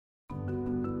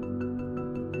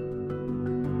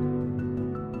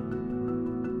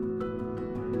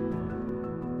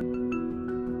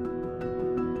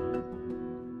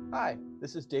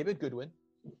This is David Goodwin,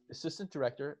 Assistant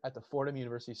Director at the Fordham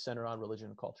University Center on Religion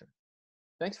and Culture.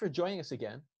 Thanks for joining us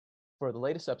again for the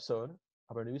latest episode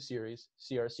of our new series,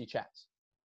 CRC Chats.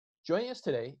 Joining us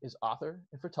today is author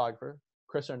and photographer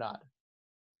Chris Arnade.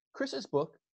 Chris's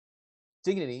book,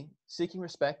 Dignity, Seeking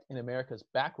Respect in America's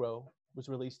Back Row, was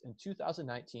released in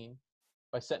 2019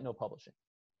 by Sentinel Publishing.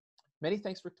 Many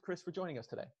thanks for Chris for joining us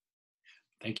today.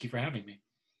 Thank you for having me.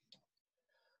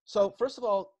 So first of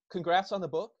all, congrats on the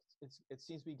book. It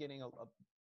seems to be getting a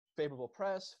favorable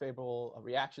press, favorable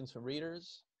reactions from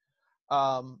readers.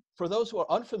 For those who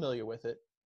are unfamiliar with it,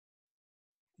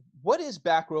 what is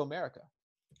Back Row America?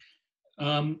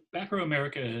 Back Row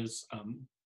America is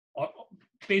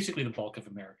basically the bulk of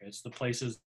America. It's the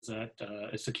places that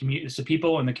it's the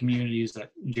people and the communities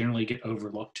that generally get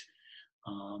overlooked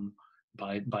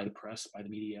by the press, by the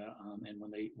media, and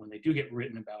when they do get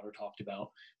written about or talked about,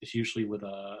 it's usually with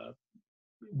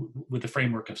the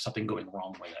framework of something going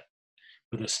wrong with it,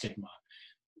 with a stigma.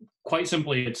 Quite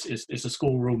simply, it's a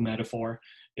schoolroom metaphor.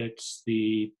 It's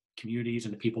the communities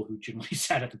and the people who generally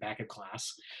sat at the back of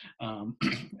class,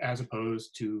 as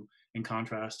opposed to, in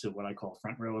contrast to what I call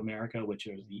front row America, which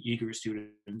are the eager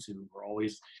students who were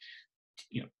always,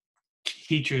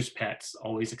 teachers' pets,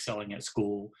 always excelling at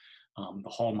school, the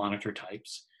hall monitor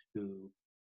types who,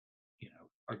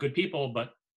 are good people,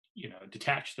 but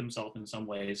detach themselves in some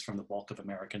ways from the bulk of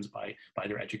Americans by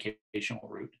their educational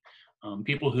route.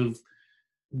 People who've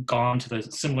gone to the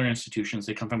similar institutions,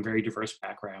 they come from very diverse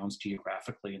backgrounds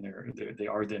geographically, and they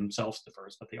are themselves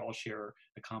diverse, but they all share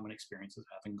a common experience of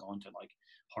having gone to like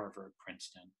Harvard,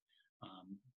 Princeton,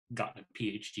 gotten a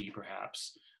PhD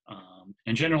perhaps,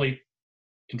 and generally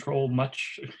control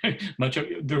much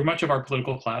of our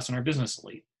political class and our business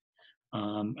elite.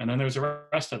 And then there's the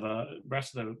rest of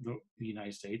the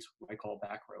United States, what I call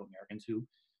back row Americans, who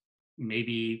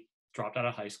maybe dropped out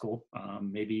of high school,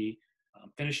 maybe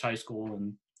finished high school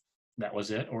and that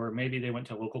was it, or maybe they went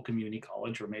to a local community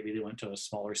college, or maybe they went to a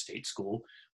smaller state school,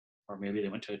 or maybe they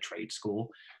went to a trade school,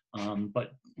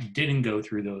 but didn't go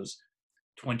through those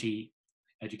 20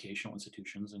 educational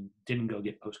institutions and didn't go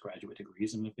get postgraduate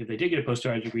degrees. And if they did get a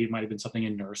postgraduate degree, it might have been something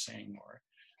in nursing or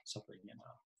something in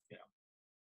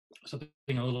something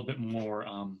a little bit more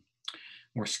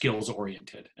skills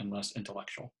oriented and less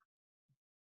intellectual.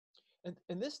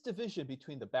 And this division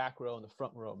between the back row and the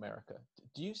front row America,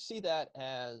 do you see that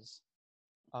as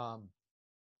a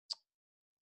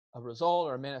result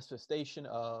or a manifestation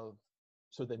of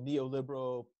sort of the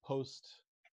neoliberal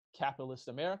post-capitalist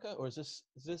America, or is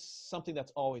this something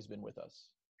that's always been with us,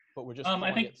 but we're just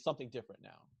calling it something different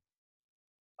now?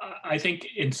 I think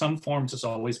in some forms it's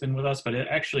always been with us, but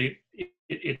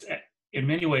it's in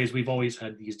many ways we've always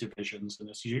had these divisions, and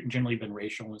it's generally been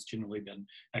racial and it's generally been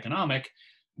economic.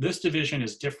 This division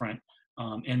is different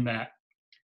in that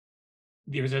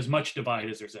there's as much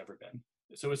divide as there's ever been.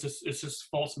 So it's this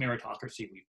false meritocracy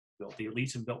we've built. The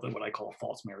elites have built what I call a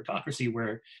false meritocracy,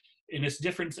 where, and it's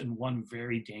different in one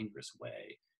very dangerous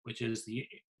way, which is the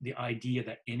idea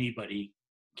that anybody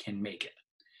can make it.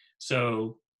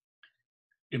 So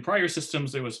in prior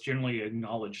systems, there was generally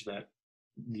acknowledged that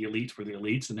the elites were the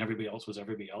elites and everybody else was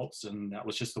everybody else, and that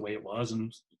was just the way it was,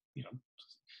 and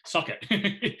suck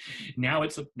it. Now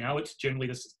it's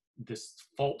generally this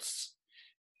false.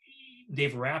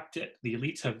 They've wrapped it. The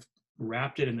elites have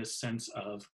wrapped it in this sense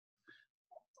of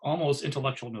almost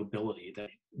intellectual nobility, that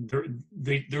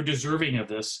they're deserving of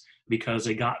this because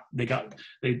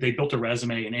they built a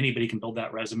resume, and anybody can build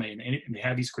that resume, and they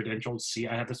have these credentials. See,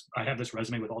 I have this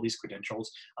resume with all these credentials.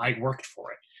 I worked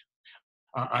for it.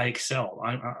 I excel.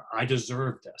 I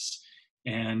deserve this.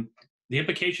 And the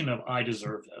implication of "I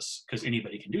deserve this" because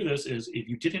anybody can do this is if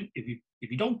you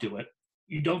don't do it,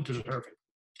 you don't deserve it,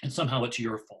 and somehow it's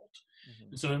your fault. Mm-hmm.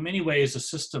 And so in many ways, the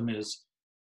system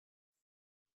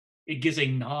it gives a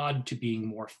nod to being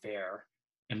more fair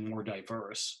and more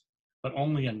diverse, but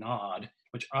only a nod,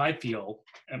 which I feel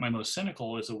at my most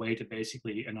cynical is a way to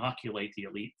basically inoculate the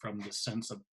elite from the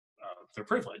sense of their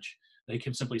privilege. They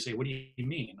can simply say, "What do you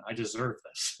mean? I deserve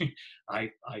this.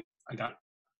 I got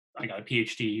a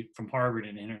PhD from Harvard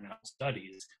in international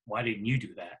studies. Why didn't you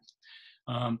do that?"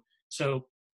 So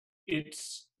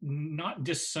it's not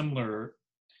dissimilar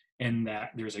in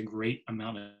that there's a great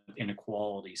amount of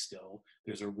inequality still.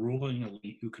 There's a ruling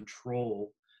elite who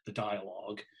control the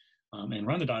dialogue and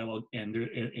run the dialogue, and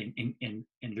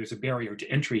there's a barrier to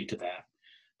entry to that.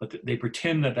 But they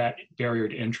pretend that barrier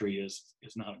to entry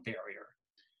is not a barrier.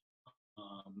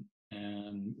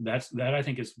 And that I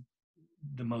think is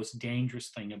the most dangerous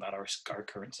thing about our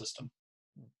current system.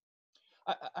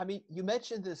 I mean, you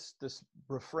mentioned this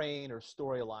refrain or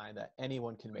storyline that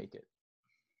anyone can make it.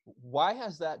 why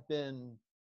has that been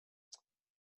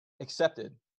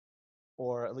accepted,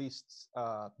 or at least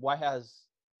why has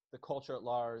the culture at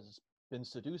large been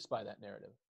seduced by that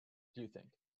narrative, do you think?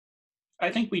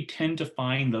 I think we tend to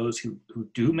find those who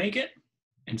do make it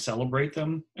and celebrate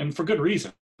them, and for good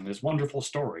reason. This wonderful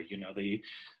story,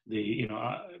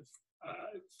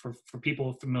 for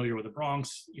people familiar with the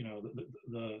Bronx,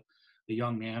 the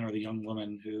young man or the young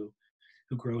woman who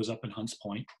grows up in Hunts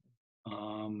Point,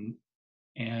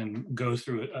 and goes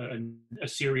through a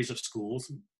series of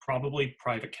schools, probably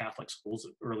private Catholic schools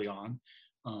early on,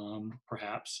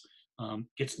 perhaps,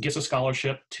 gets a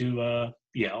scholarship to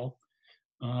Yale,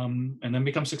 and then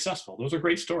becomes successful. Those are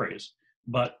great stories.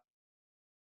 But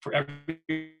for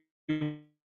every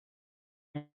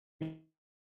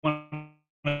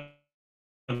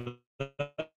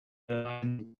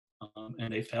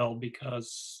and they fell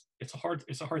because it's a hard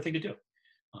thing to do.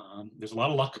 There's a lot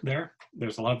of luck there.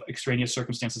 There's a lot of extraneous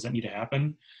circumstances that need to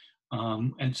happen.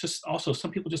 And it's just also,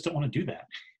 some people just don't want to do that.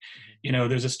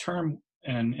 There's this term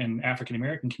in African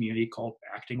American community called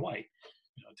acting white.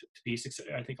 To be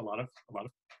successful, I think a lot of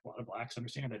blacks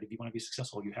understand that if you want to be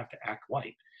successful, you have to act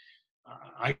white.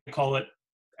 I call it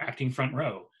acting front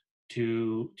row.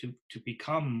 To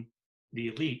become the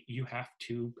elite, you have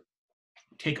to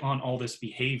take on all this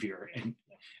behavior,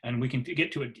 and we can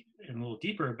get to it a little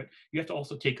deeper, but you have to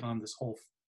also take on this whole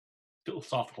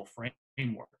philosophical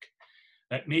framework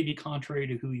that may be contrary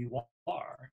to who you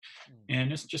are,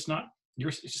 and it's just not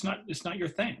your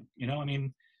thing. You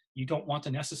don't want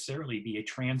to necessarily be a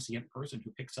transient person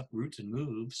who picks up roots and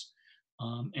moves,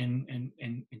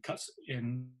 and cuts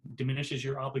and diminishes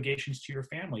your obligations to your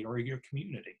family or your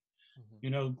community.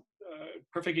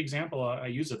 Perfect example I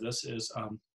use of this is,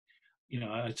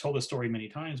 I told this story many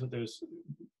times, but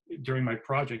during my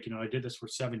project, I did this for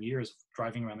 7 years,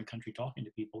 driving around the country talking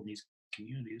to people in these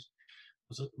communities.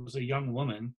 It was a young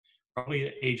woman, probably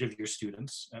the age of your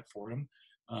students at Fordham,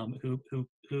 who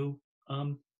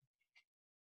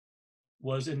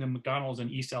was in the McDonald's in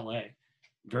East LA,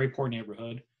 very poor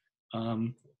neighborhood.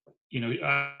 I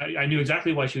knew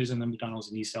exactly why she was in the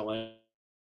McDonald's in East LA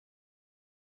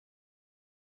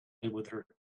with her.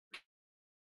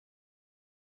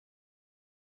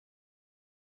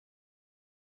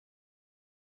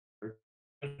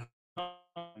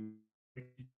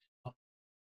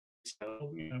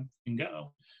 So, you can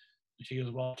go. And she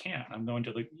goes, well, I can't. I'm going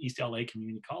to the East LA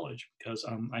Community College because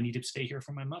I need to stay here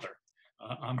for my mother.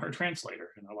 I'm her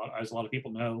translator. And as a lot of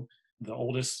people know, the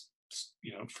oldest,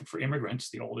 for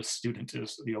immigrants, the oldest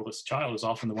child is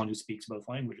often the one who speaks both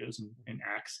languages and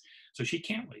acts. So she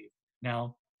can't leave.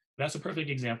 Now, that's a perfect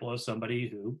example of somebody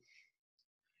who,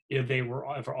 if they were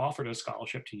ever offered a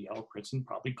scholarship to Yale or Princeton,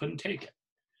 probably couldn't take it.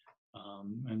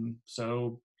 And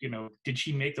so, did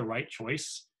she make the right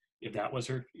choice?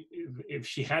 If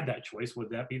she had that choice, would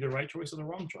that be the right choice or the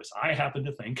wrong choice? I happen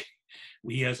to think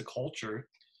we as a culture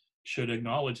should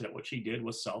acknowledge that what she did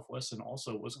was selfless and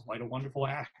also was quite a wonderful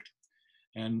act.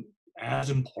 And as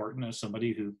important as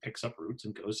somebody who picks up roots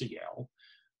and goes to Yale,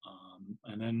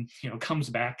 and then, comes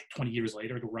back 20 years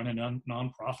later to run a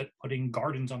nonprofit putting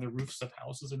gardens on the roofs of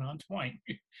houses in Hunts Point.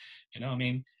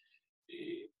 And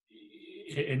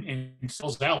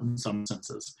sells out in some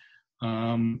senses.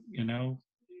 To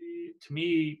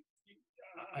me,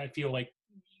 I feel like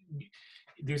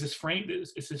there's this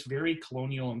it's this very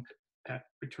colonial and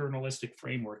paternalistic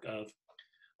framework of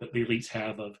that the elites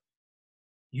have of,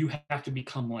 you have to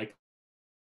become like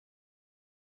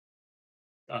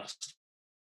us.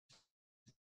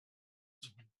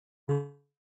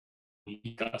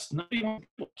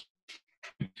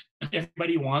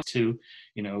 Everybody wants to,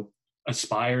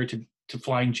 aspire to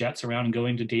flying jets around and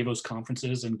going to Davos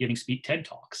conferences and giving TED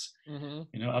Talks.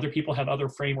 Other people have other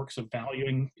frameworks of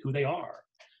valuing who they are.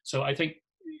 So I think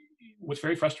what's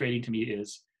very frustrating to me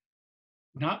is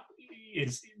not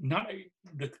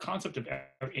the concept of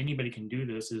anybody can do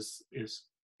this is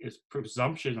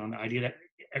presumption on the idea that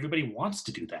everybody wants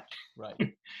to do that.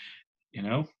 Right.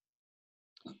 And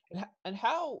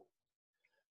how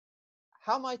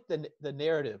might the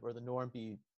narrative or the norm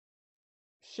be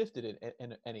shifted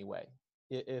in any way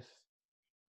if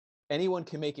anyone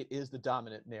can make it is the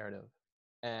dominant narrative,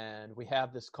 and we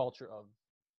have this culture of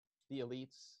the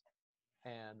elites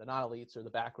and the non-elites or the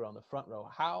back row and the front row?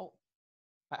 How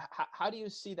do you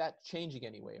see that changing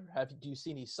anyway, or do you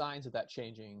see any signs of that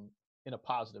changing in a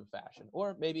positive fashion,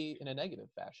 or maybe in a negative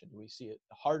fashion? Do we see it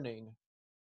hardening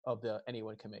of the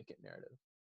anyone can make it narrative?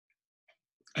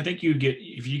 I think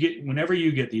whenever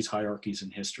you get these hierarchies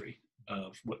in history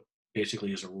of what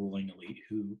basically is a ruling elite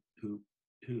who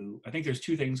who, I think there's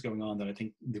two things going on that I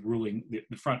think the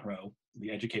front row,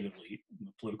 the educated elite,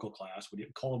 the political class,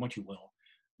 call them what you will,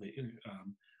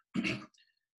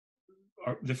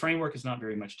 the framework is not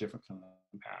very much different from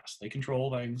the past. They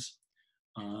control things,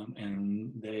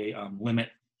 and they limit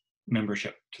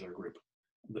membership to their group.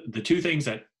 The two things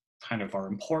that kind of are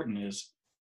important is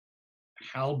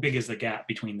how big is the gap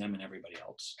between them and everybody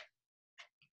else,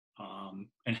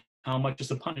 and how much is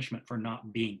the punishment for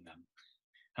not being them?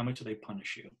 How much do they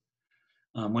punish you?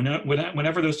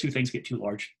 Whenever those two things get too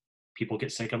large, people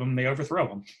get sick of them. They overthrow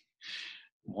them,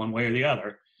 one way or the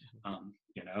other.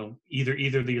 You know,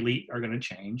 either the elite are going to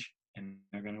change and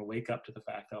they're going to wake up to the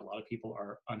fact that a lot of people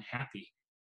are unhappy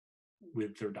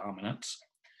with their dominance.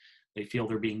 They feel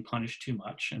they're being punished too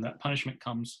much, and that punishment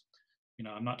comes. You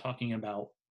know, I'm not talking about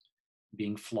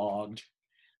being flogged.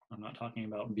 I'm not talking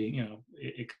about being. You know,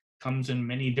 it comes in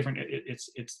many different.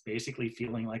 It's basically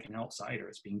feeling like an outsider.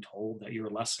 It's being told that you're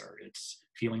lesser. It's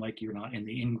feeling like you're not in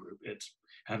the in-group. It's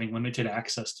having limited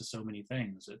access to so many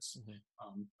things. It's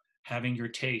having your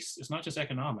taste. It's not just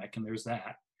economic, and there's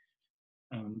that,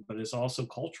 but it's also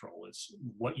cultural. It's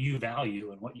what you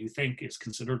value and what you think is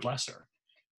considered lesser.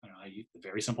 The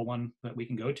very simple one that we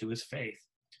can go to is faith.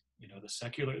 You know,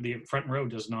 the front row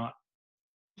does not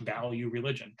value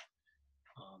religion.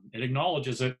 It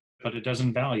acknowledges it, but it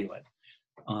doesn't value it.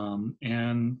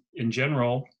 And in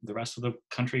general, the rest of the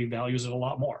country values it a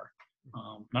lot more.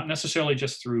 Not necessarily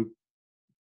just through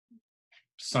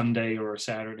Sunday or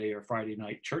Saturday or Friday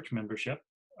night church membership,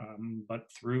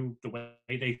 but through the way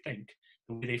they think,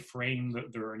 the way they frame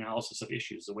their analysis of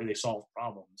issues, the way they solve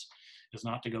problems, is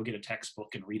not to go get a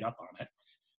textbook and read up on it.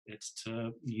 It's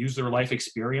to use their life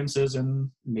experiences and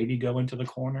maybe go into the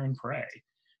corner and pray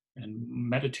and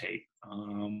meditate,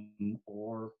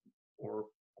 or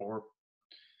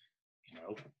you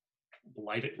know,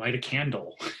 light a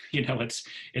candle. You know,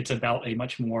 it's about a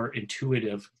much more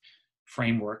intuitive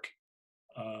framework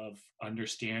of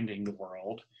understanding the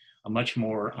world, a much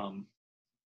more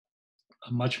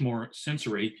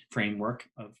sensory framework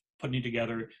of putting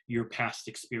together your past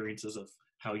experiences of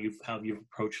how you've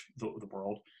approached the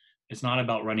world. It's not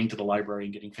about running to the library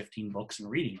and getting 15 books and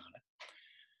reading on it.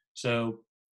 So,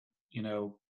 you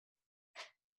know,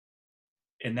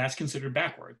 and that's considered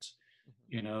backwards.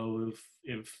 You know,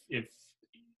 if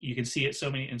you can see it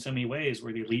in so many ways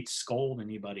where the elites scold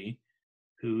anybody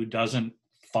who doesn't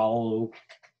follow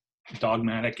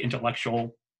dogmatic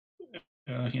intellectual,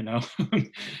 you know,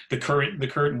 the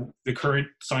current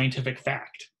scientific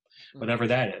fact, whatever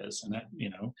that is, and that, you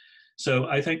know. So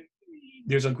I think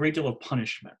there's a great deal of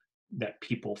punishment that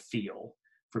people feel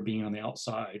for being on the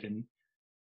outside. And,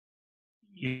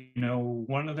 you know,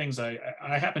 one of the things I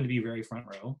happen to be very front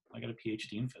row. I got a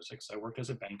PhD in physics. I worked as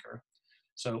a banker.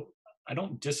 So I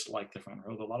don't dislike the front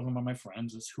row. A lot of them are my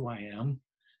friends. It's who I am.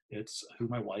 It's who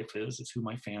my wife is. It's who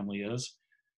my family is.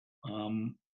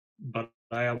 But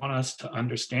I want us to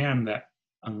understand that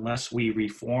unless we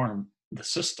reform the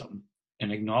system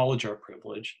and acknowledge our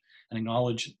privilege and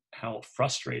acknowledge how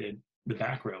frustrated the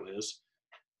back row is,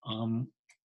 and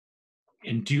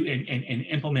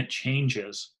implement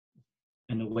changes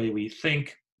in the way we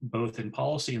think, both in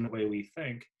policy and the way we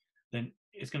think, then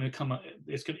it's going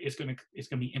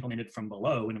to be implemented from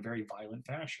below in a very violent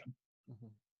fashion,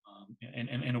 and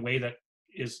in a way that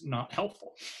is not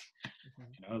helpful.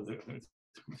 You know,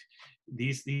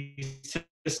 these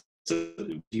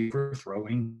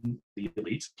overthrowing the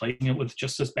elites, playing it with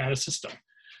just as bad a system.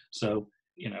 So,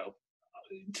 you know,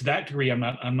 to that degree, I'm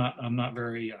not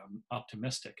very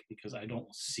optimistic, because I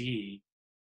don't see,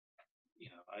 you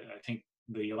know, I think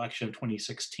the election of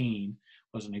 2016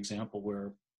 was an example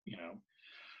where, you know,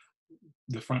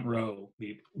 the front row,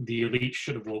 the elite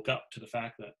should have woke up to the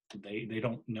fact that they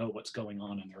don't know what's going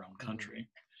on in their own country,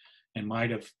 and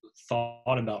might have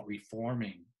thought about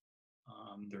reforming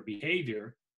their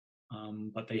behavior,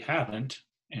 but they haven't.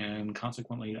 And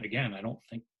consequently, again, I don't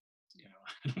think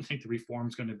the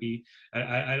reform's going to be.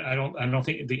 I don't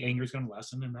think the anger is going to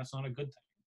lessen, and that's not a good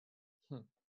thing.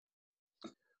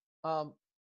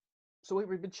 So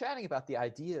we've been chatting about the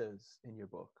ideas in your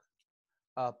book,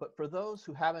 but for those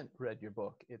who haven't read your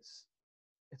book, it's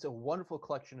a wonderful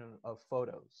collection of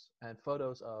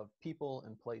photos of people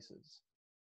and places,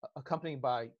 accompanied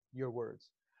by your words.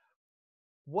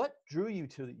 What drew you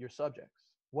to your subjects?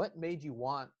 What made you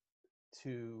want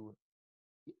to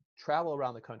travel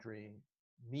around the country,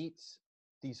 meet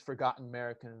these forgotten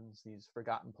Americans, these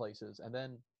forgotten places, and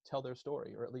then tell their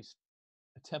story, or at least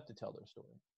attempt to tell their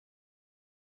story?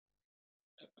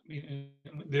 I mean,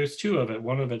 there's two of it.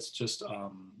 One of it's just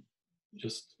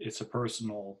it's a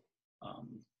personal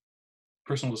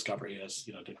personal discovery, as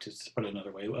you know, to put it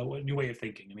another way, a new way of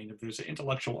thinking. I mean, if there's an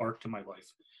intellectual arc to my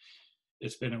life,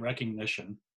 it's been a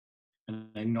recognition, an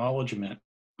acknowledgement,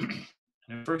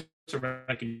 and first a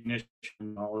recognition,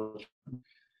 acknowledgement,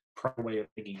 prior way of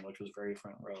thinking, which was very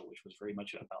front row, which was very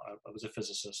much about, I was a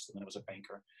physicist and then I was a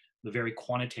banker. The very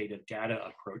quantitative data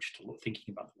approach to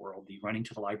thinking about the world, the running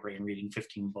to the library and reading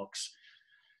 15 books,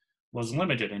 was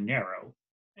limited and narrow.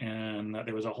 And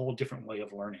there was a whole different way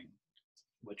of learning,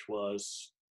 which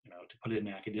was, you know, to put it in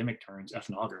academic terms,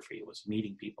 ethnography. It was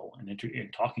meeting people and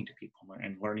talking to people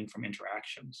and learning from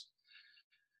interactions.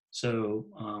 So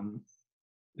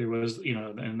there was, you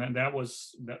know, and that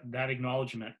was that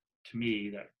acknowledgement to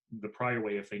me that the prior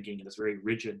way of thinking in this very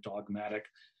rigid, dogmatic,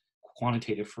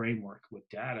 quantitative framework with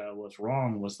data was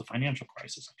wrong, was the financial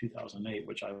crisis of 2008,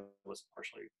 which I was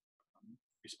partially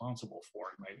responsible for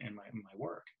in my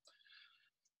work.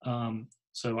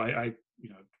 So I, you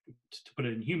know, to put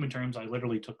it in human terms, I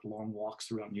literally took long walks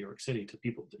throughout New York City. To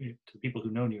people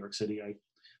who know New York City, I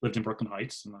lived in Brooklyn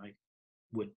Heights, and I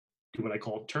would do what I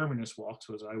called terminus walks,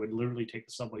 was I would literally take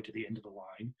the subway to the end of the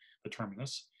line, the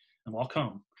terminus, and walk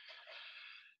home.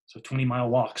 So 20-mile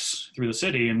walks through the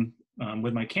city, and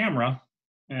with my camera,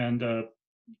 and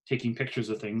taking pictures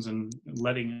of things, and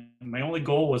my only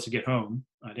goal was to get home.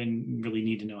 I didn't really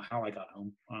need to know how I got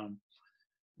home.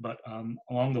 But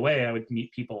along the way, I would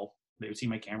meet people. They would see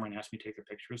my camera and ask me to take their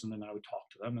pictures, and then I would talk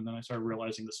to them. And then I started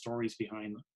realizing the stories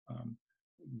behind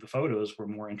the photos were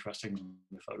more interesting than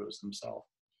the photos themselves.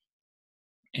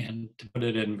 And to put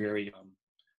it in very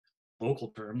local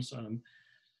terms,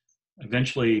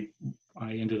 eventually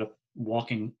I ended up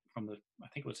walking from I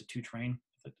think it was a 2 train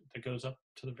that goes up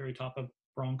to the very top of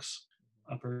Bronx,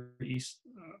 Upper East,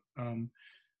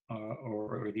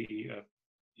 or the,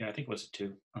 yeah, I think it was a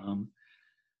 2.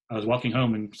 I was walking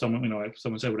home, and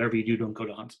someone said, "Whatever you do, don't go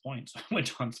to Hunts Point." So I went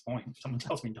to Hunts Point. Someone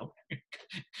tells me don't.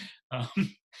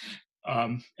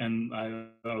 And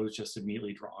I was just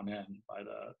immediately drawn in by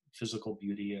the physical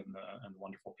beauty and the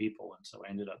wonderful people. And so I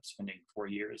ended up spending 4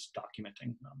 years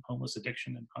documenting homeless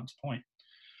addiction in Hunts Point.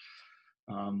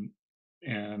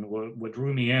 And what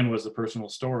drew me in was the personal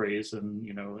stories, and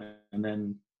you know, and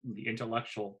then the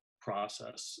intellectual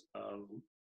process of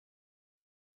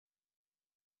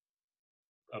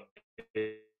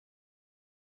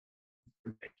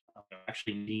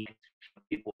actually needing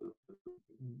people who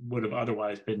would have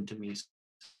otherwise been to me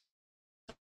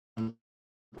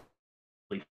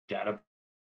data,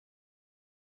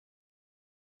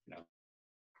 you know,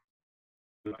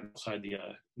 outside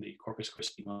the Corpus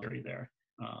Christi area there,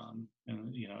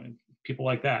 and you know, and people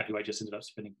like that who I just ended up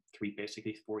spending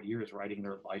basically 4 years writing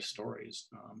their life stories,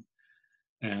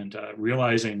 and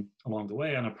realizing along the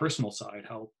way on a personal side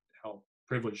how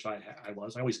privileged I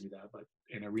was. I always knew that, but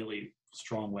in a really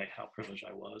strong way, how privileged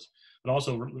I was. But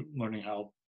also learning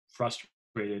how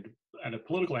frustrated, at a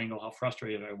political angle, how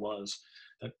frustrated I was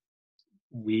that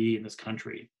we in this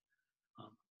country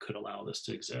could allow this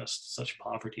to exist, such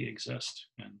poverty exist,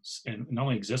 and not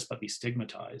only exist, but be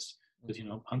stigmatized. Because, you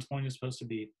know, Hunts Point is supposed to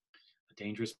be a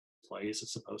dangerous place.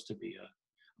 It's supposed to be a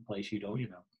place you don't, you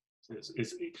know,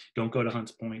 don't go to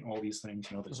Hunts Point, all these things,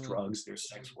 you know, there's drugs, there's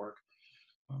sex work.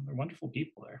 They're wonderful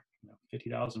people there, you know,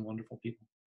 50,000 wonderful people.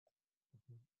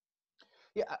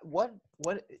 Yeah, what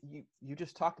you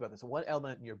just talked about this. One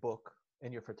element in your book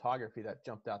and your photography that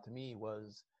jumped out to me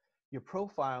was you're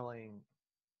profiling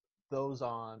those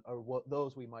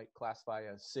those we might classify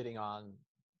as sitting on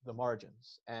the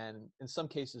margins, and in some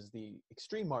cases the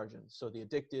extreme margins, so the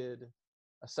addicted,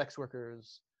 sex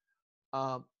workers.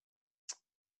 But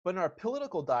in our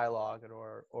political dialogue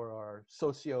or our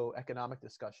socio-economic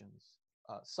discussions,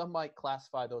 some might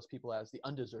classify those people as the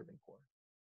undeserving poor.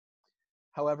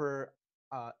 However,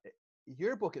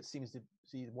 your book, it seems to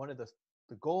see one of the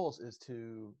goals is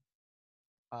to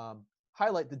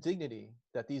highlight the dignity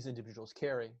that these individuals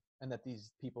carry and that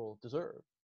these people deserve.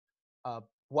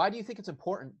 Why do you think it's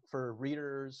important for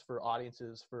readers, for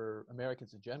audiences, for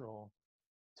Americans in general,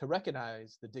 to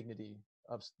recognize the dignity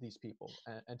of these people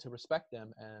and to respect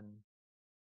them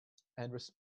and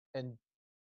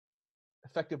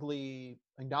effectively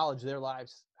acknowledge their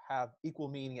lives have equal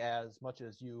meaning as much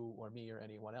as you or me or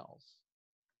anyone else?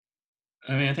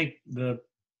 I mean, I think the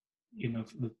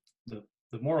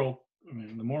moral, I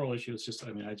mean, the moral issue is just,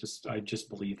 I mean, I just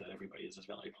believe that everybody is as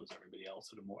valuable as everybody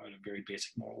else at a very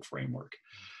basic moral framework.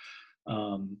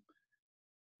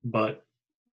 But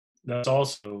that's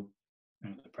also, you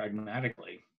know,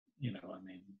 pragmatically, you know, I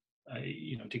mean,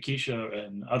 you know, Takesha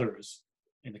and others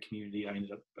in the community, I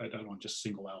don't want to just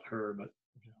single out her, but,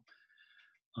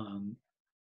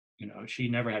 you know, she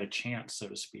never had a chance, so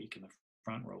to speak, in the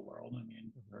front row world. I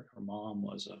mean, her mom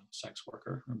was a sex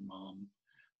worker. Her mom,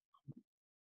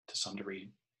 to some degree,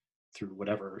 through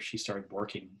whatever, she started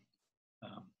working,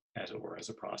 as it were, as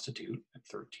a prostitute at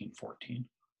 13, 14.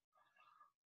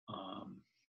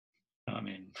 I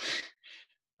mean,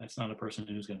 that's not a person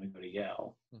who's going to go to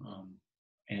Yale.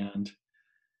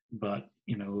 But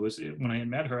you know, when I had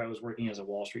met her, I was working as a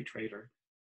Wall Street trader,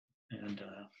 and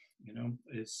you know,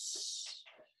 it's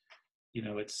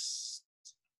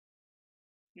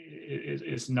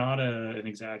not an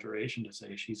exaggeration to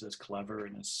say she's as clever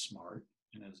and as smart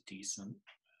and as decent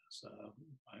as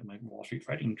my Wall Street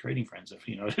trading friends. If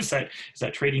you know, it's that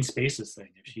Trading Spaces thing.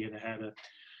 If she had had a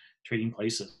Trading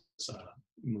Places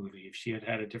movie, if she had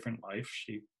had a different life,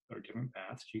 or a different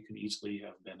path, she could easily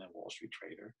have been a Wall Street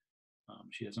trader.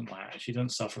 She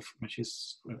doesn't suffer from.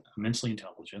 She's immensely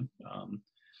intelligent.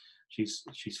 She's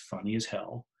funny as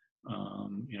hell.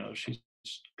 You know, she's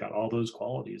got all those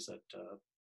qualities that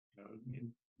you know,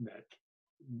 that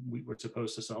we were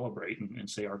supposed to celebrate and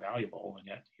say are valuable, and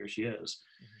yet here she is,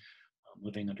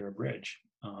 living under a bridge.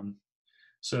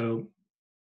 So,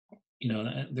 you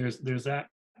know, there's that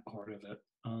part of it,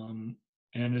 and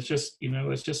it's just, you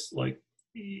know, it's just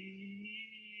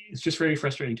very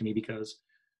frustrating to me, because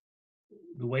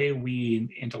the way we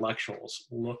intellectuals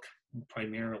look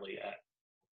primarily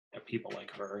at people like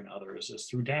her and others is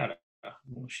through data.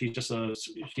 She's just a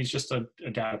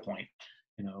data point.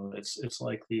 You know, it's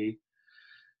like the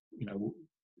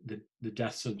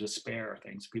deaths of despair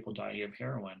things, people dying of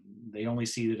heroin. They only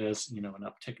see it as, you know, an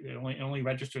uptick. They only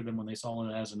registered them when they saw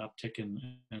it as an uptick in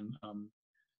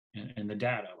the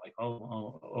data. Like,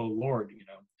 oh Lord, you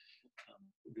know,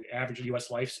 the average U.S.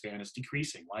 lifespan is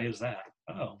decreasing. Why is that?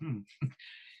 Oh,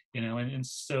 you know, and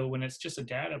so when it's just a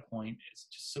data point, it's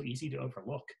just so easy to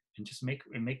overlook and just make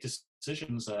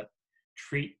decisions that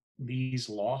treat these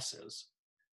losses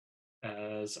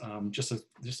as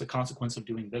just a consequence of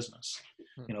doing business.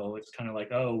 You know, it's kind of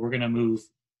like, oh, we're going to move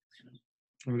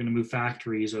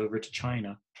factories over to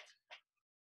China,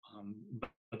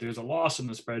 but there's a loss in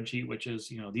the spreadsheet, which is,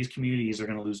 you know, these communities are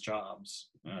going to lose jobs.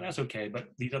 That's okay, but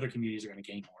these other communities are going to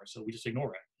gain more, so we just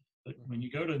ignore it. But when you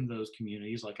go to those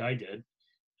communities, like I did,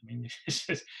 I mean,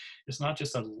 it's not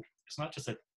just a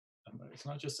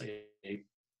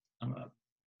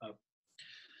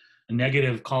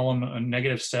negative column, a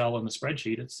negative cell in the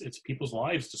spreadsheet. It's people's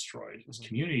lives destroyed. It's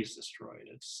communities destroyed.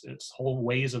 It's whole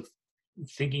ways of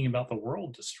thinking about the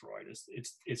world destroyed.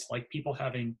 It's like people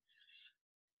having,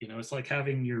 you know, it's like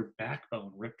having your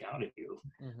backbone ripped out of you,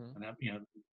 and that, you know,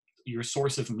 your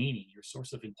source of meaning, your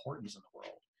source of importance in the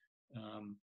world.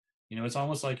 You know, it's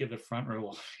almost like if the front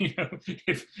row, you know,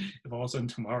 if all of a sudden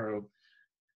tomorrow,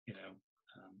 you know,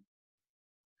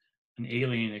 an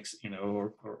alien, you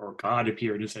know, or God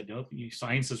appeared and said, "Nope,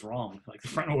 science is wrong." Like the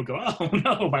front row would go, "Oh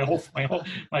no, my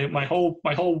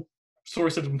whole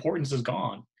source of importance is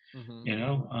gone." You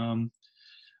know,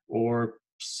 or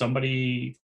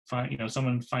somebody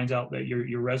someone finds out that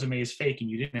your resume is fake and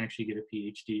you didn't actually get a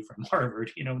PhD from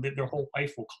Harvard. You know, their whole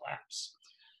life will collapse.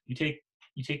 You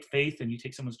take faith and you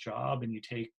take someone's job and you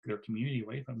take their community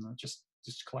away from them, it just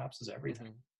collapses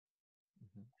everything.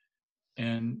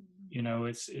 And, you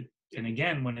know, and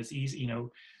again, when it's easy, you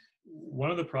know, one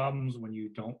of the problems when you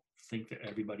don't think that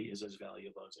everybody is as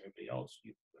valuable as everybody else,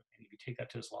 if you take that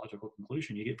to its logical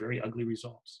conclusion, you get very ugly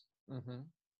results. I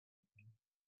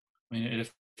mean, it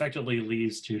effectively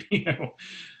leads to, you know,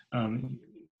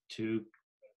 to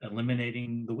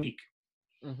eliminating the weak.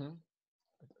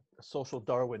 Social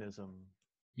Darwinism.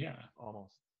 Yeah.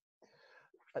 Almost.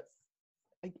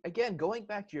 Again, going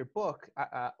back to your book,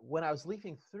 when I was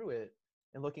leafing through it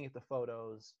and looking at the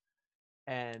photos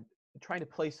and trying to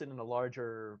place it in a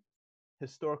larger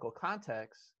historical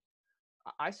context,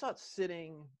 I saw it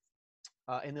sitting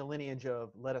in the lineage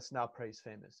of Let Us Now Praise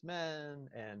Famous Men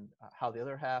and How the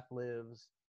Other Half Lives.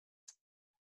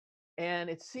 And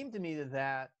it seemed to me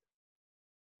that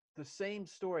the same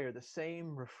story or the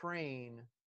same refrain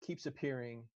keeps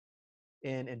appearing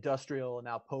in industrial and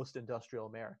now post-industrial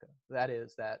America. That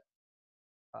is that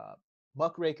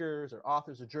muckrakers or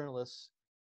authors or journalists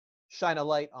shine a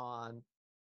light on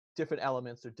different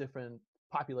elements or different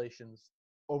populations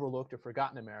overlooked or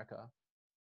forgotten in America.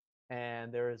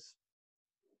 And there's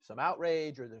some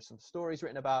outrage or there's some stories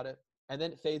written about it, and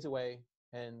then it fades away,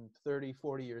 and 30,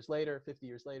 40 years later, 50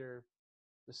 years later,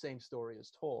 the same story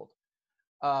is told.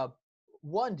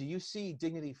 One, do you see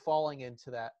dignity falling into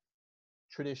that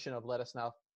tradition of Let Us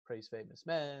Now Praise Famous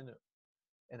Men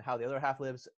and How the Other Half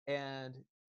Lives? And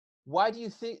why do you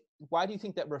think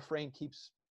that refrain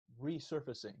keeps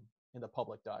resurfacing in the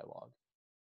public dialogue?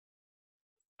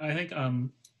 I think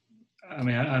I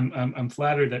mean, I'm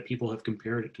flattered that people have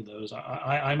compared it to those.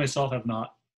 I myself have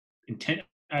not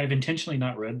I've intentionally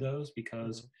not read those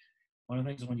because Mhm. one of the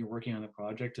things when you're working on a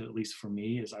project, at least for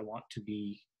me, is I want to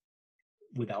be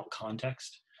without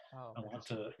context. Oh, I want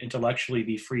interesting. to intellectually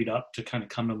be freed up to kind of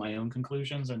come to my own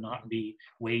conclusions and not Mhm. be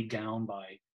weighed down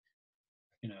by,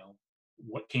 you know,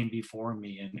 what came before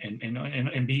me,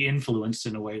 and be influenced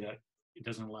in a way that it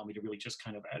doesn't allow me to really just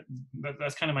kind of,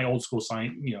 that's kind of my old school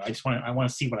science. I want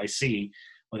to see what I see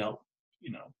without,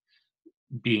 you know,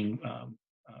 being,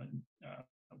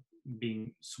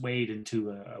 being swayed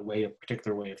into a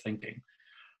particular way of thinking.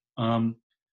 Um,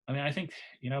 I mean, I think,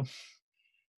 you know,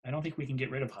 I don't think we can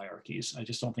get rid of hierarchies. I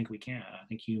just don't think we can. I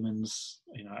think humans,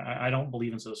 you know, I don't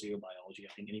believe in sociobiology.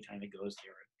 I think anytime it goes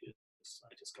there,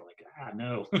 I just go like,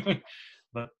 no.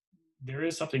 But there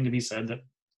is something to be said that,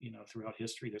 you know, throughout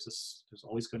history, there's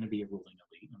always going to be a ruling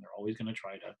elite, and they're always going to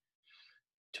try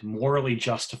to morally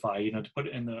justify, you know, to put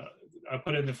it in the, I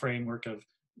put it in the framework of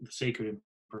the sacred and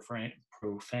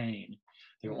profane.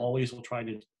 They Mm. always will try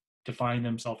to define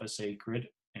themselves as sacred,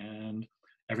 and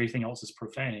everything else is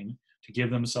profane, to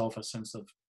give themselves a sense of,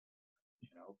 you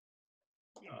know,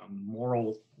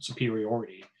 moral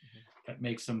superiority Mhm. that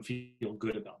makes them feel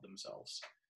good about themselves.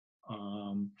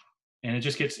 Um, and it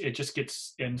just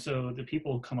gets, and so the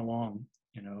people who come along,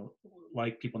 you know,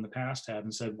 like people in the past have,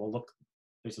 and said, well, look,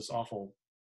 there's this awful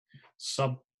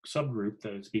subgroup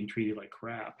that is being treated like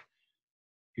crap.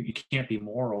 You can't be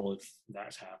moral if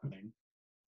that's happening.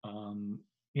 Um,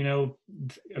 you know,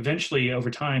 eventually over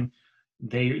time,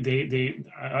 they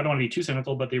I don't want to be too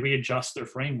cynical, but they readjust their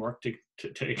framework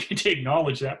to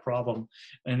acknowledge that problem,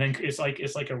 and then it's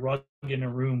like a rug in a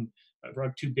room, a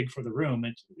rug too big for the room,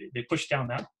 and they push down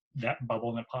that bubble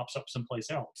and it pops up someplace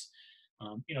else.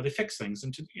 You know, they fix things,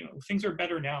 and you know, things are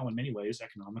better now in many ways,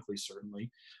 economically certainly,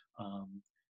 um,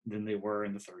 than they were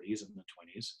in the 30s and the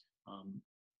 20s. Um,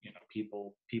 you know,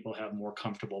 people have more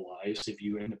comfortable lives. If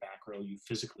you're in the back row, you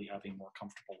physically have a more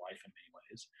comfortable life in many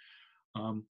ways.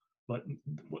 Um, but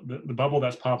the bubble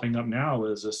that's popping up now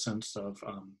is a sense of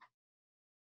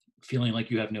feeling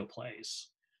like you have no place.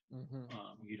 Mhm.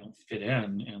 You don't fit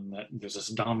in, and that there's this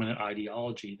dominant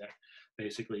ideology that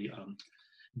basically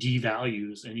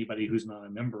devalues anybody who's not a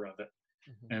member of it.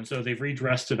 Mhm. And so they've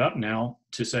redressed it up now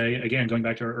to say, again, going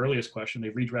back to our earliest question,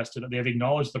 they've redressed it up. They've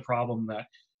acknowledged the problem that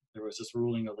there was this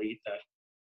ruling elite that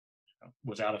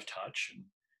was out of touch, and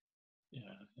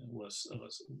yeah,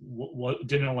 what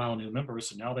didn't allow new members.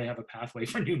 So now they have a pathway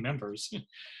for new members.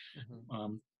 Mhm.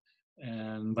 um,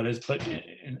 and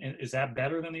is that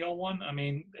better than the old one? I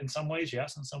mean, in some ways,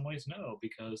 yes. In some ways, no.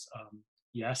 Because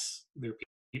yes,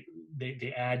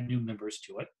 they add new members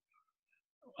to it,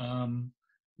 um,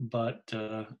 but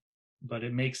but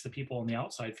it makes the people on the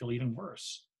outside feel even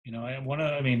worse. You know,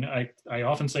 I mean, I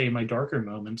often say in my darker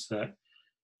moments that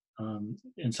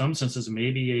in some senses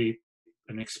maybe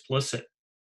an explicit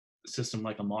system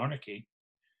like a monarchy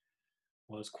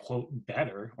was, quote,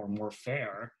 better or more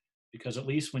fair, because at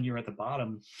least when you're at the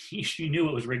bottom, you knew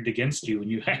it was rigged against you,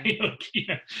 and you had,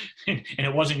 Mhm. and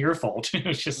it wasn't your fault. It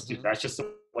was just, Mhm. that's just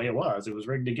the way it was. It was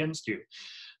rigged against you,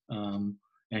 um,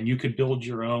 and you could build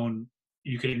your own.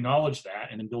 You could acknowledge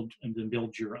that, and then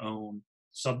build your own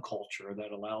subculture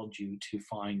that allowed you to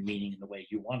find meaning in the way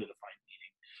you wanted to find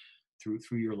meaning,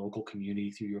 through your local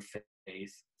community, through your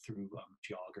faith, through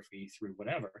geography, through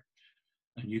whatever.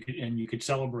 And you could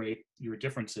celebrate your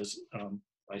differences,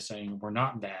 by saying, we're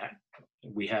not that,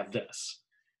 we have this.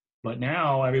 But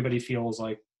now everybody feels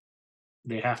like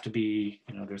they have to be,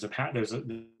 you know, there's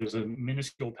a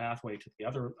minuscule pathway to the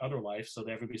other life, so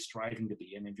that everybody's striving to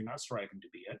be, and if you're not striving to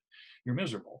be it, you're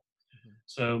miserable. Mhm.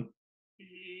 So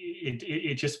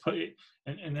it just put it,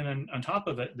 and then on top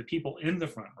of it, the people in the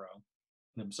front row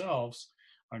themselves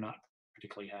are not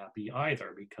particularly happy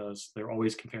either, because they're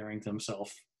always comparing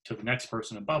themselves to the next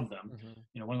person above them. Mhm.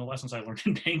 You know, one of the lessons I learned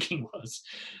in banking was,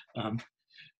 um,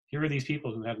 here are these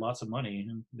people who had lots of money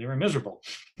and they were miserable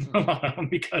Mhm.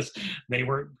 because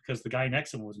because the guy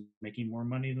next to them was making more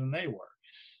money than they were.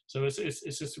 So it's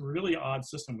this really odd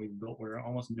system we've built where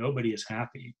almost nobody is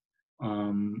happy,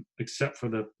 except for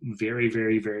the very,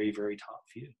 very, very, very top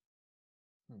few.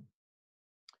 Hmm.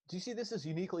 Do you see this as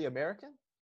uniquely American,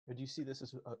 or do you see this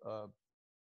as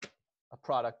a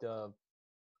product of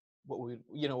what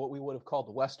we would have called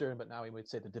the Western, but now we would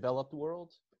say the developed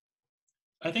world?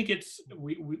 I think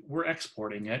we're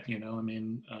exporting it. You know, I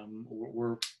mean,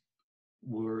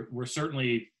 we're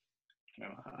certainly, you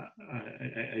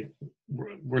know,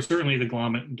 we're certainly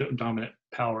the dominant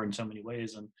power in so many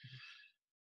ways, and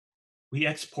we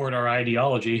export our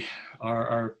ideology,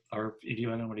 our I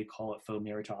don't know what do you call it, faux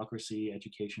meritocracy,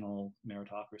 educational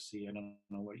meritocracy. I don't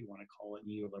know what you want to call it,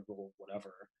 neoliberal,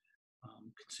 whatever,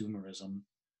 consumerism.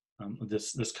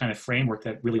 This kind of framework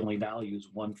that really only values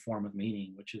one form of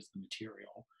meaning, which is the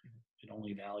material. It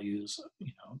only values,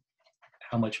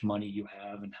 how much money you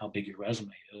have and how big your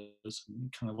resume is,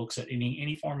 and kind of looks at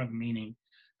any form of meaning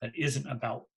that isn't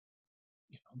about,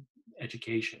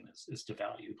 education is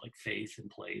devalued, like faith and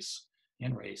place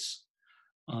and race,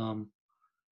 in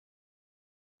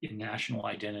national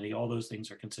identity. All those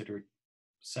things are considered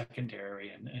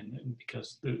secondary, and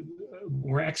because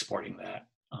we're exporting that,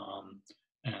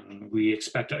 and we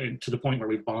expect to the point where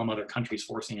we bomb other countries,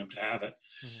 forcing them to have it.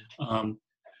 Mm-hmm.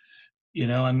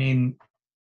 I mean,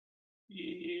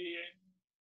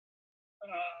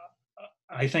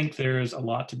 I think there's a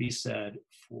lot to be said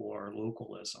for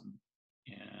localism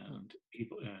and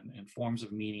people and forms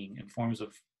of meaning and forms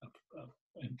of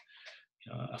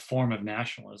a form of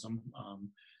nationalism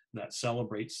that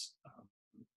celebrates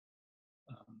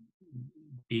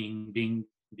being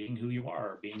who you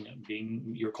are,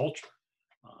 being your culture,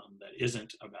 that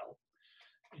isn't about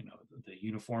the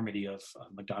uniformity of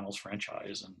McDonald's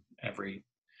franchise and every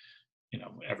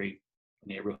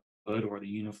neighborhood, or the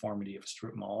uniformity of a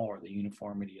strip mall, or the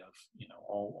uniformity of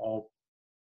all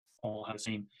have the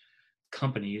same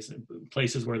companies,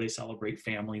 places where they celebrate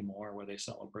family more, where they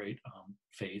celebrate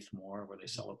faith more, where they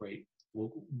celebrate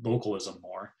localism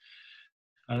more.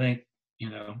 I think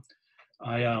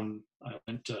I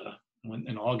went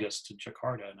in August to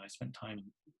Jakarta, and I spent time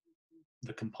in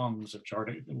the kampungs of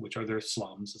Jakarta, which are their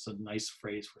slums. It's a nice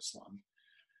phrase for slum.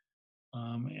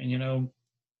 And a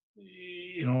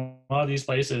lot of these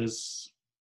places,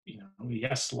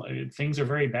 yes, things are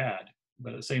very bad,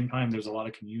 but at the same time, there's a lot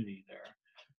of community there.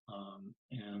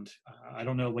 And I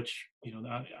don't know which,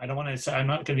 I don't want to say, I'm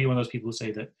not going to be one of those people who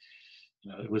say that,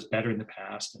 it was better in the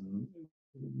past. And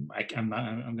I'm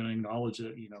going to acknowledge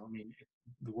that,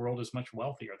 the world is much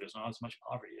wealthier. There's not as much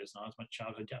poverty. There's not as much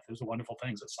childhood death. Those are wonderful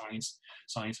things that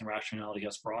science and rationality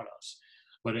has brought us.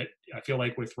 But I feel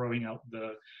like we're throwing out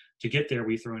to get there,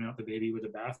 we're throwing out the baby with the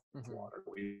bathwater.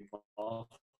 Mm-hmm.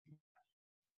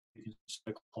 You can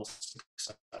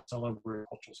celebrate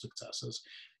cultural successes.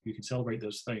 You can celebrate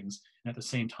those things, and at the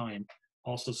same time,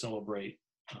 also celebrate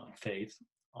faith.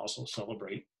 Also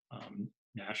celebrate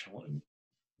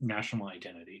national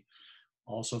identity.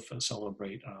 Also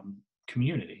celebrate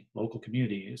community, local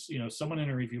community. Someone in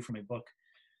a review for my book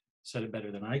said it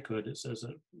better than I could. It says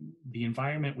that the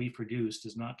environment we produced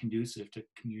is not conducive to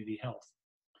community health,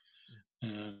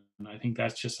 and I think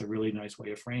that's just a really nice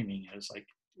way of framing it. It's like,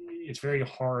 it's very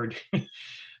hard.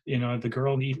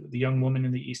 The young woman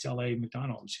in the East LA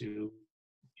McDonald's who,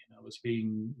 was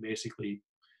being basically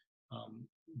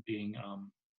being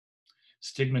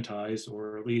stigmatized,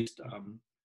 or at least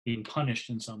being punished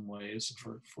in some ways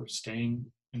for staying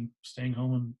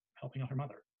home and helping out her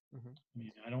mother. Mm-hmm. I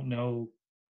mean, I don't know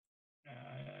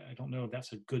if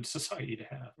that's a good society to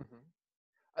have. Mm-hmm.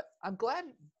 I'm glad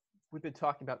we've been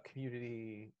talking about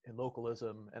community and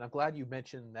localism, and I'm glad you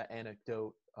mentioned that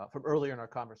anecdote from earlier in our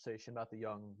conversation about the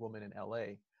young woman in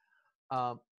LA.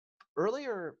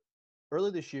 Earlier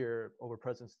this year, over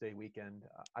President's Day weekend,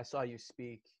 I saw you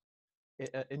speak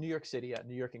in New York City at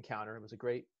New York Encounter. It was a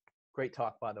great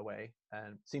talk, by the way,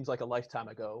 and seems like a lifetime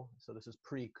ago. So this is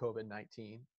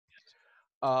pre-COVID-19.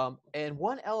 And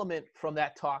one element from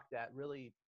that talk that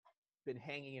really been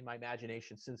hanging in my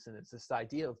imagination since then is this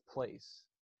idea of place,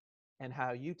 and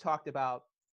how you talked about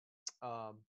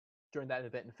during that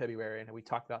event in February, and we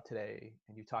talked about today,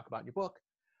 and you talk about in your book,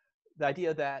 the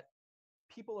idea that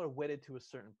people are wedded to a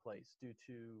certain place due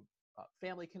to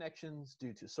family connections,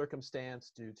 due to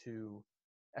circumstance, due to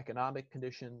economic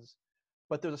conditions,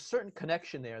 but there's a certain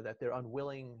connection there that they're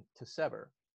unwilling to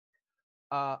sever.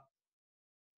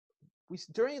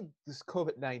 During this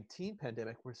COVID-19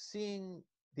 pandemic, we're seeing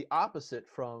the opposite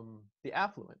from the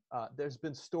affluent. There's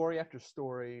been story after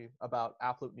story about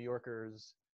affluent New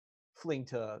Yorkers fleeing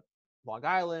to Long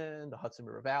Island, the Hudson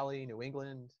River Valley, New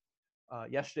England.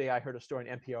 Yesterday, I heard a story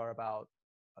on NPR about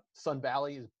Sun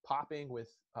Valley is popping with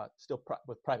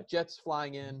with private jets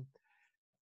flying in.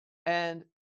 And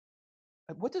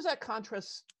what does that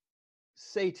contrast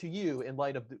say to you in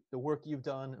light of the work you've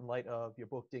done, in light of your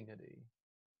book Dignity?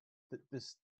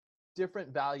 This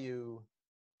different value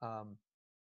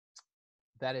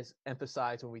that is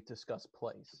emphasized when we discuss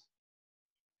place.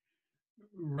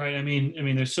 Right. I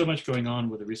mean, there's so much going on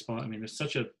with the response. I mean, there's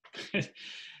such a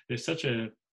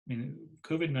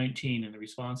COVID-19 and the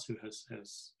response to has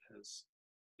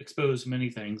exposed many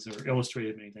things or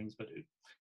illustrated many things, but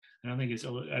I don't think it's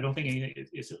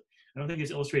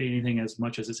illustrating anything as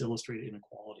much as it's illustrated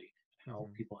inequality,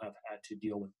 how people have had to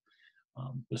deal with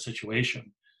the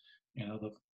situation.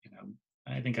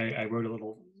 I think I wrote a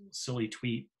little silly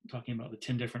tweet talking about the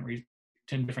 10 different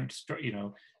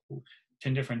elitism,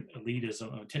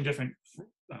 10 different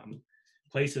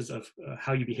places of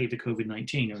how you behave to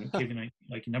COVID-19.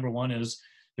 Like number one is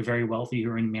the very wealthy who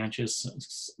are in Manchester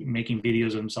making videos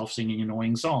of themselves singing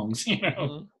annoying songs.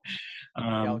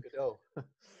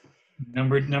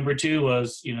 Number two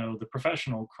was, the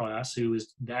professional class, who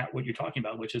is that what you're talking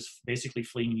about, which is basically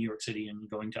fleeing New York City and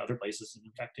going to other places and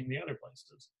infecting the other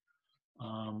places.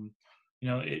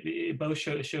 It both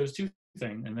shows two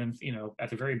things. And then, at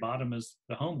the very bottom is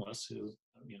the homeless who,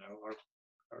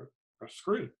 are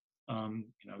screwed.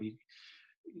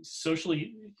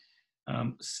 Socially,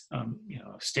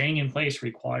 staying in place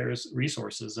requires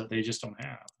resources that they just don't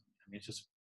have. I mean, it's just,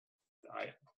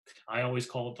 I always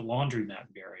call it the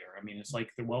laundromat barrier. I mean, it's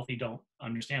like the wealthy don't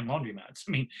understand laundromats.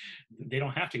 I mean, they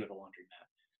don't have to go to laundromat.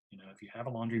 If you have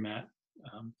a laundromat,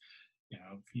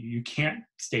 you can't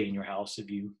stay in your house if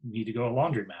you need to go to a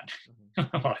laundromat.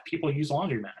 A lot of people use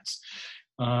laundromats.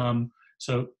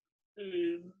 So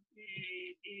it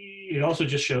also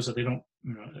just shows that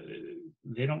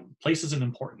place isn't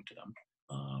important to them,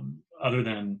 other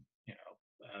than,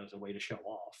 as a way to show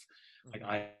off. Like,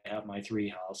 I have my 3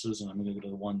 houses and I'm going to go to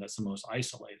the one that's the most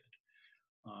isolated.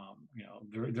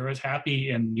 They're as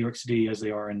happy in New York City as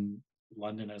they are in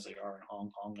London, as they are in Hong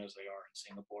Kong, as they are in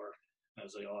Singapore,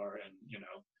 as they are in,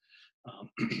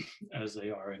 as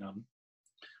they are in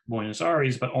Buenos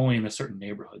Aires, but only in a certain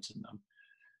neighborhoods in them.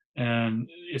 And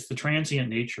it's the transient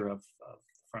nature of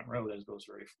Front Row that goes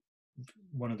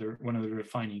one of the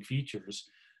defining features.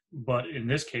 But in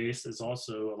this case, it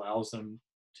also allows them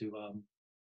to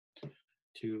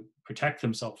protect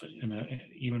themselves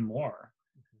even more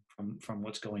from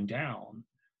what's going down.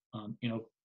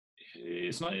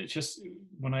 It's just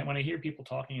when I hear people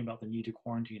talking about the need to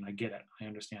quarantine, I get it. I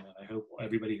understand it. I hope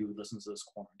everybody who listens to this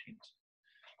quarantines.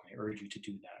 I urge you to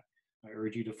do that. I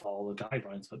urge you to follow the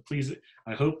guidelines. But please,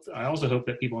 I also hope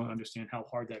that people understand how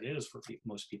hard that is for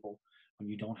most people when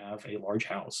you don't have a large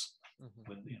house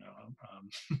with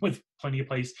plenty of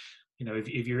place.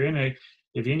 If you're in a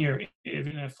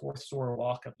 4th floor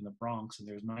walk up in the Bronx and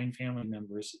there's 9 family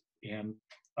members and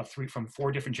from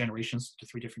 4 different generations to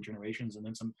 3 different generations, and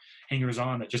then some hangers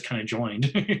on that just kind of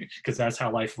joined because that's how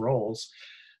life rolls,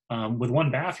 with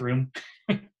 1 bathroom,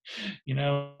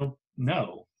 no,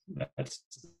 that's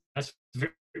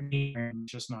very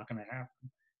just not going to happen.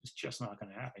 It's just not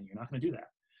going to happen. You're not going to do that.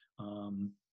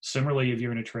 Similarly, if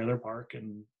you're in a trailer park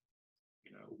in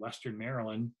Western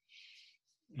Maryland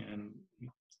and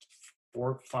 4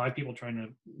 or 5 people trying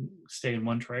to stay in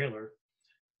 1 trailer,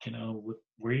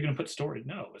 where are you going to put storage?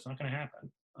 No, it's not going to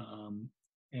happen.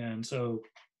 And so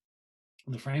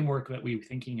the framework that we're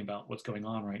thinking about what's going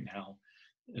on right now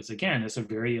is, again, it's a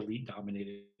very elite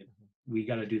dominated. We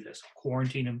got to do this.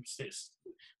 Quarantine and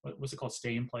what's it called?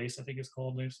 Stay in place, I think it's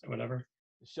called, whatever.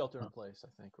 Shelter in place, I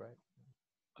think, right?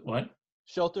 What?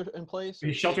 Shelter in place?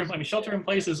 Shelter in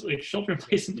place is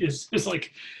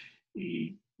like,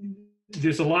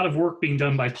 there's a lot of work being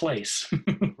done by place.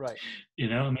 Right.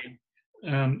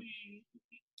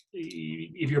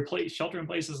 If your shelter in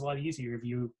place is a lot easier if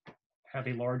you have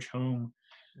a large home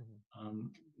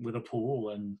with a pool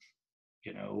and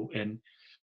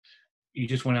you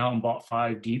just went out and bought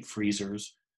 5 deep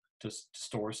freezers to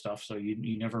store stuff, so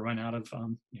you never run out of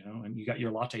and you got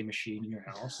your latte machine in your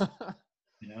house.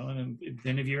 And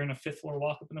then if you're in a 5th floor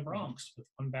walk up in the Bronx with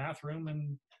 1 bathroom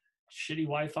and shitty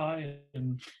Wi-Fi,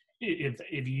 and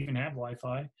if you even have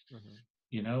Wi-Fi,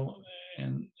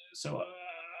 and so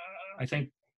I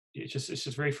think it's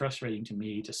just very frustrating to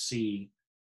me to see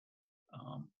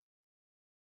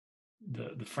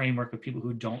the framework of people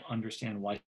who don't understand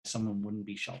why someone wouldn't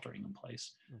be sheltering in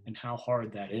place and how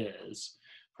hard that is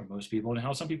for most people, and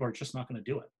how some people are just not going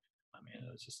to do it. I mean,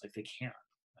 it's just like they can't.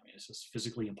 I mean, it's just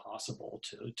physically impossible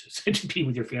to be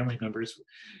with your family members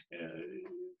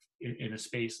in a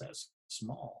space that's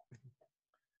small.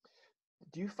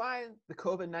 Do you find the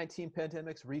COVID-19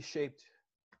 pandemics reshaped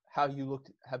how you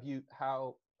looked? Do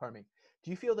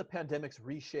you feel the pandemics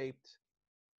reshaped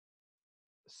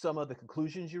some of the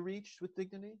conclusions you reached with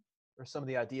Dignity, or some of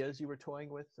the ideas you were toying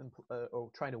with and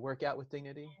or trying to work out with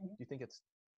Dignity? Do you think it's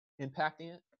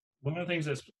impacting it? One of the things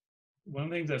that's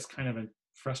kind of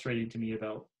frustrating to me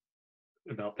about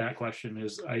that question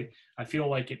is I feel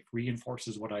like it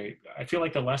reinforces what I feel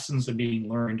like the lessons of being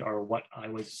learned are what I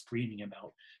was screaming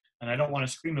about And I don't want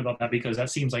to scream about that because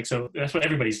that seems like, so that's what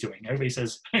everybody's doing. Everybody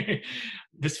says,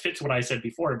 this fits what I said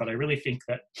before, but I really think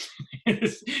that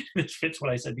this fits what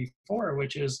I said before,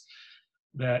 which is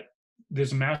that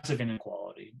there's massive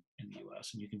inequality in the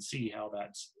U.S. and you can see how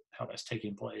that's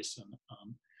taking place. And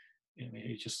I mean,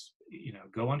 it's just, you know,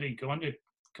 go onto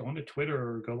Twitter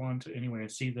or go on to anywhere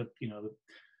and see the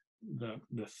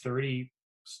 30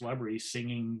 celebrities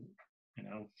singing, you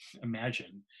know,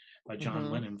 Imagine by John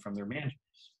Lennon from their mansions,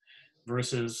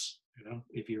 versus, you know,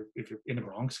 if you're in the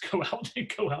Bronx, go out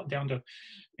down to,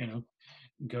 you know,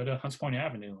 go to Hunts Point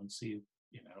Avenue and see,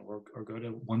 you know, or go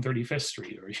to 135th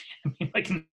Street, or I mean,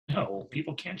 like, no,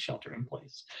 people can't shelter in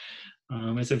place.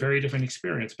 It's a very different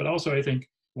experience. But also, I think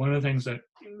one of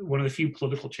the few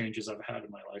political changes I've had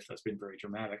in my life that's been very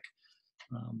dramatic,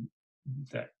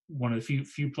 that one of the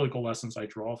few political lessons I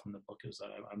draw from the book is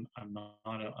that I'm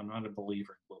not a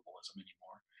believer in globalism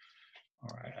anymore.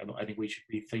 All right, I think we should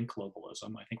rethink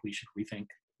globalism. I think we should rethink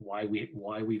why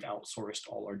we've outsourced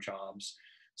all our jobs,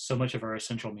 so much of our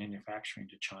essential manufacturing,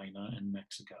 to China and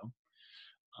Mexico.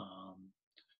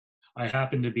 I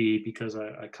happen to be, because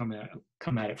I come at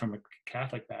it from a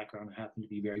Catholic background, I happen to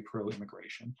be very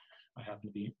pro-immigration. I happen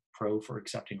to be pro for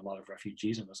accepting a lot of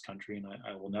refugees in this country, and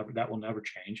that will never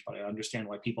change. But I understand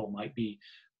why people might be.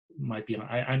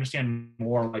 I understand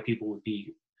more why people would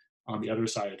be on the other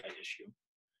side of that issue.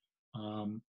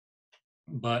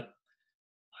 But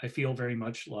I feel very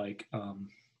much like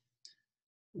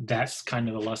that's kind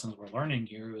of the lessons we're learning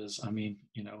here. Is, I mean,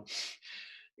 you know,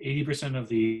 80% of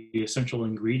the essential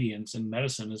ingredients in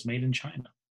medicine is made in China.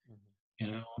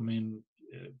 You know, I mean,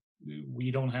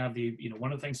 we don't have the, you know,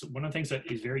 one of the things that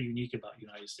is very unique about the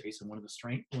United States, and one of the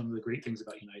great things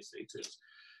about the United States is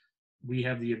we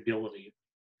have the ability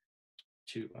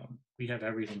to, we have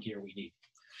everything here we need.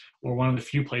 We're one of the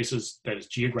few places that is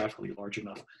geographically large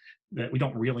enough that we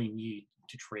don't really need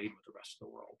to trade with the rest of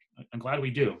the world. I'm glad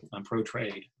we do. I'm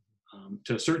pro-trade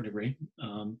to a certain degree,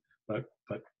 but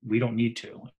we don't need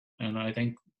to. And I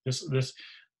think this,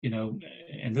 you know,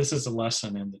 and this is a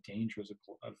lesson in the dangers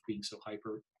of being so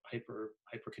hyper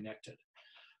connected,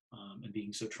 and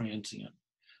being so transient.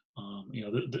 You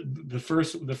know, the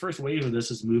first wave of this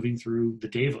is moving through the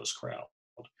Davos crowd.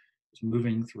 It's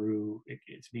moving through.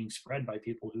 It's being spread by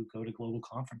people who go to global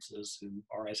conferences, who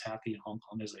are as happy in Hong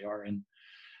Kong as they are in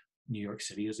New York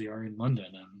City as they are in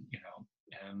London,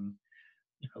 and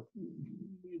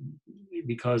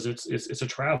because it's a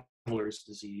traveler's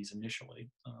disease initially.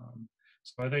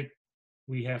 So I think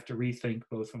we have to rethink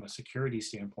both from a security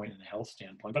standpoint and a health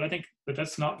standpoint. But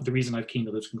that's not the reason I've came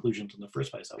to those conclusions in the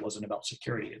first place. That wasn't about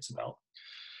security. It's about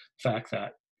the fact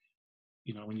that,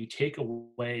 you know, when you take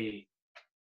away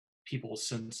people's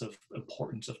sense of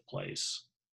importance of place,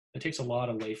 it takes a lot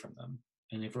away from them.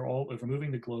 And if we're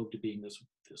moving the globe to being this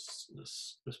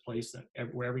place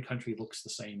where every country looks the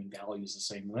same and values the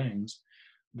same things,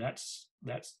 that's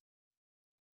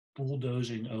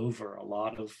bulldozing over a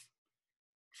lot of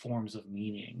forms of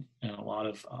meaning and a lot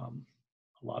of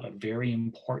very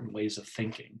important ways of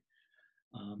thinking.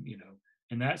 You know,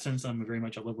 in that sense, I'm very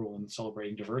much a liberal in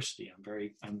celebrating diversity.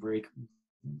 I'm very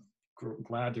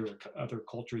glad there are other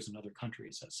cultures and other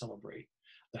countries that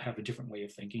have a different way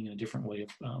of thinking and a different way of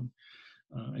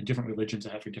and different religions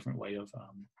that have a different way of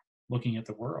looking at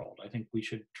the world. I think we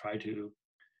should try to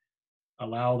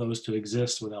allow those to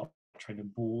exist without trying to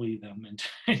bully them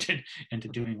into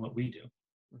doing what we do.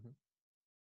 Mm-hmm.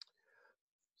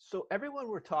 So everyone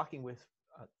we're talking with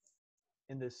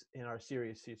in our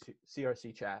series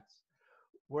CRC Chats,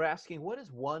 we're asking, what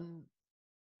is one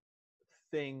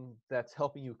thing that's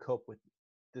helping you cope with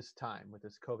this time, with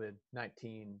this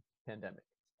COVID-19 pandemic?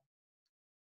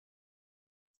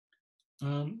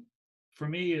 For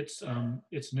me, it's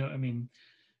no. I mean,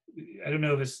 I don't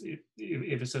know if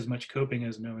it's as much coping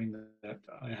as knowing that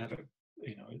I have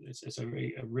it's a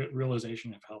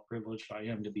realization of how privileged I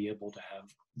am to be able to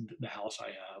have the house I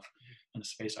have and the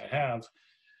space I have,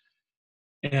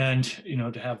 and, you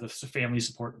know, to have the family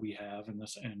support we have, and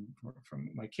from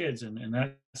my kids, and in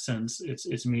that sense,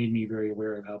 it's made me very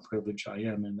aware of how privileged I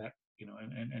am, and that, you know,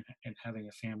 and having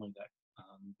a family that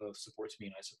both supports me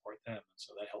and I support them, and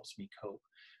so that helps me cope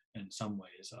in some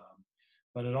ways.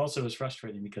 But it also is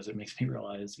frustrating because it makes me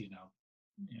realize,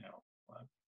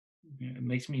 it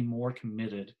makes me more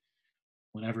committed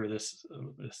whenever this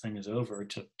thing is over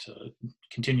to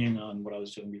continuing on what I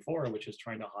was doing before, which is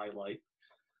trying to highlight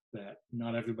that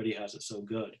not everybody has it so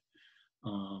good.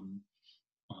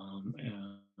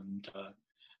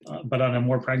 But on a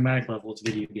more pragmatic level, it's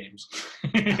video games.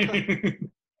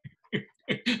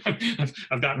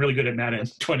 I've gotten really good at Madden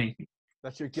 20.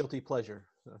 That's your guilty pleasure.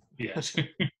 Yes.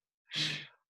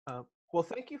 Well,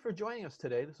 thank you for joining us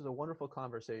today. This was a wonderful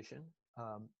conversation.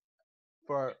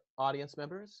 For our audience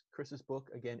members, Chris's book,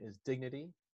 again, is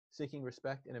Dignity, Seeking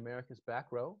Respect in America's Back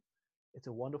Row. It's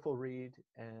a wonderful read,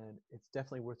 and it's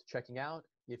definitely worth checking out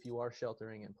if you are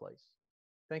sheltering in place.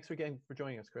 Thanks again for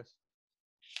joining us, Chris.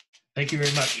 Thank you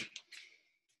very much.